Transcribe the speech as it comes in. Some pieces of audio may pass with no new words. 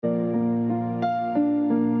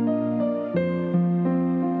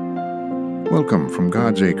Welcome from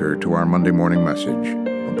God's Acre to our Monday morning message,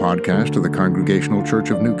 a podcast of the Congregational Church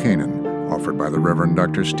of New Canaan, offered by the Reverend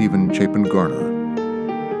Dr. Stephen Chapin Garner.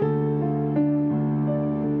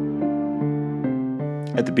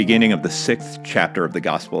 At the beginning of the 6th chapter of the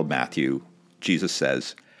Gospel of Matthew, Jesus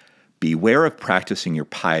says, "Beware of practicing your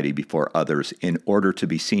piety before others in order to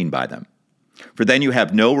be seen by them, for then you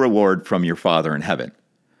have no reward from your Father in heaven.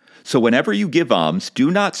 So whenever you give alms,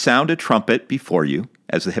 do not sound a trumpet before you,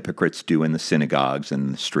 as the hypocrites do in the synagogues and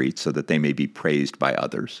in the streets, so that they may be praised by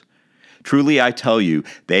others. Truly I tell you,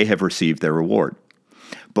 they have received their reward.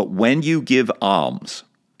 But when you give alms,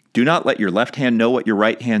 do not let your left hand know what your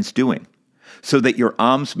right hand's doing, so that your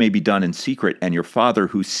alms may be done in secret, and your Father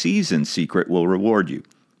who sees in secret will reward you.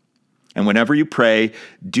 And whenever you pray,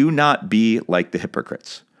 do not be like the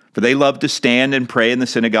hypocrites, for they love to stand and pray in the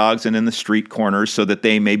synagogues and in the street corners, so that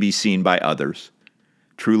they may be seen by others.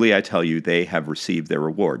 Truly I tell you, they have received their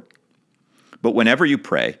reward. But whenever you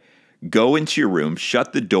pray, go into your room,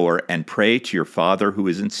 shut the door, and pray to your Father who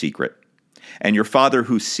is in secret, and your Father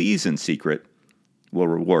who sees in secret will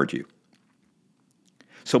reward you."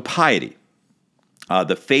 So piety,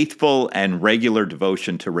 the faithful and regular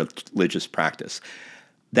devotion to religious practice,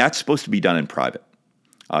 that's supposed to be done in private.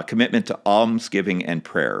 Commitment to almsgiving and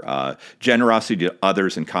prayer, generosity to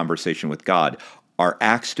others and conversation with God are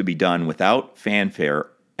acts to be done without fanfare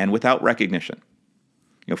and without recognition.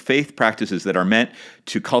 Faith practices that are meant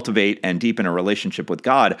to cultivate and deepen a relationship with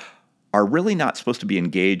God are really not supposed to be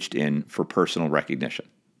engaged in for personal recognition.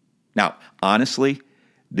 Now, honestly,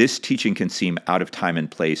 this teaching can seem out of time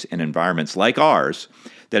and place in environments like ours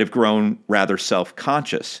that have grown rather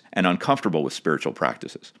self-conscious and uncomfortable with spiritual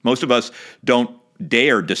practices. Most of us don't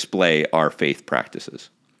dare display our faith practices.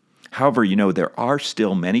 However, there are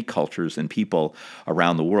still many cultures and people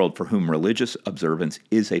around the world for whom religious observance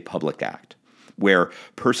is a public act, where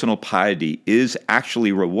personal piety is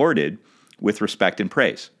actually rewarded with respect and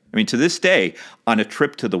praise. To this day, on a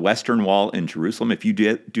trip to the Western Wall in Jerusalem, if you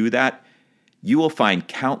do that, you will find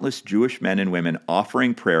countless Jewish men and women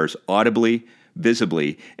offering prayers audibly,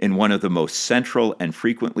 visibly, in one of the most central and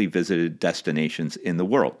frequently visited destinations in the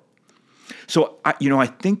world. So, I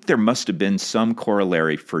think there must have been some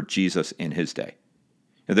corollary for Jesus in his day.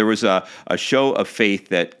 There was a show of faith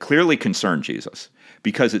that clearly concerned Jesus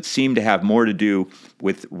because it seemed to have more to do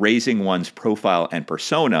with raising one's profile and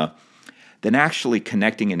persona than actually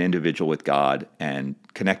connecting an individual with God and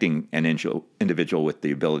connecting an individual with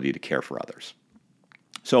the ability to care for others.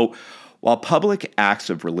 So, while public acts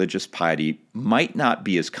of religious piety might not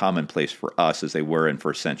be as commonplace for us as they were in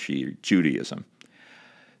first century Judaism,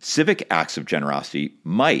 civic acts of generosity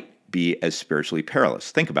might be as spiritually perilous.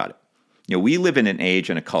 Think about it. We live in an age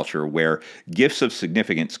and a culture where gifts of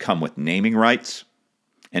significance come with naming rights,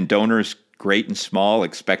 and donors, great and small,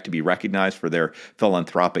 expect to be recognized for their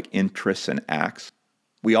philanthropic interests and acts.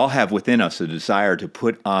 We all have within us a desire to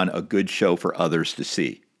put on a good show for others to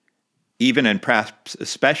see, even and perhaps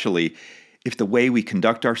especially if the way we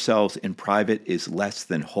conduct ourselves in private is less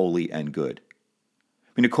than holy and good.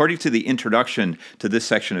 According to the introduction to this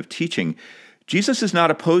section of teaching, Jesus is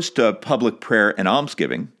not opposed to public prayer and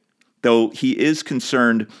almsgiving, though he is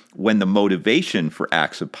concerned when the motivation for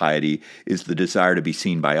acts of piety is the desire to be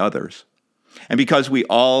seen by others. And because we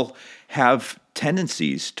all have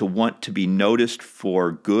tendencies to want to be noticed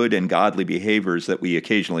for good and godly behaviors that we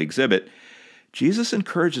occasionally exhibit, Jesus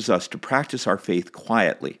encourages us to practice our faith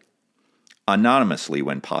quietly, anonymously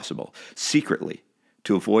when possible, secretly,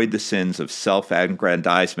 to avoid the sins of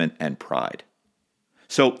self-aggrandizement and pride.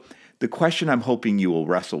 So the question I'm hoping you will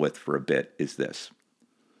wrestle with for a bit is this.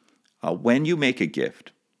 When you make a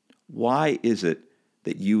gift, why is it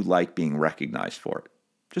that you like being recognized for it?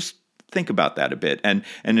 Just think about that a bit. And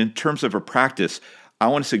in terms of a practice, I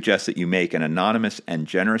want to suggest that you make an anonymous and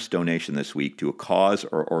generous donation this week to a cause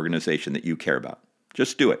or organization that you care about.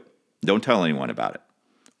 Just do it. Don't tell anyone about it.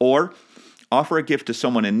 Or offer a gift to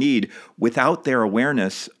someone in need without their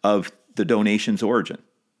awareness of the donation's origin.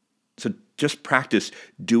 So just practice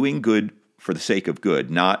doing good for the sake of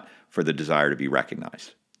good, not for the desire to be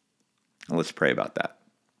recognized. And let's pray about that.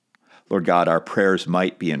 Lord God, our prayers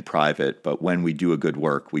might be in private, but when we do a good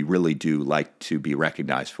work, we really do like to be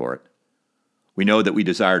recognized for it. We know that we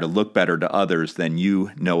desire to look better to others than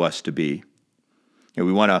you know us to be.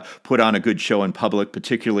 We want to put on a good show in public,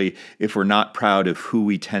 particularly if we're not proud of who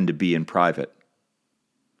we tend to be in private.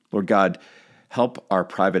 Lord God, help our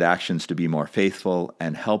private actions to be more faithful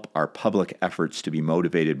and help our public efforts to be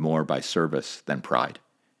motivated more by service than pride.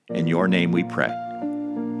 In your name we pray.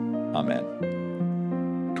 Amen.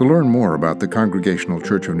 To learn more about the Congregational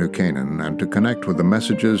Church of New Canaan and to connect with the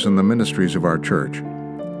messages and the ministries of our church,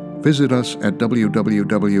 Visit us at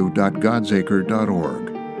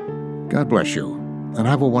www.godsacre.org. God bless you, and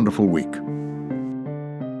have a wonderful week.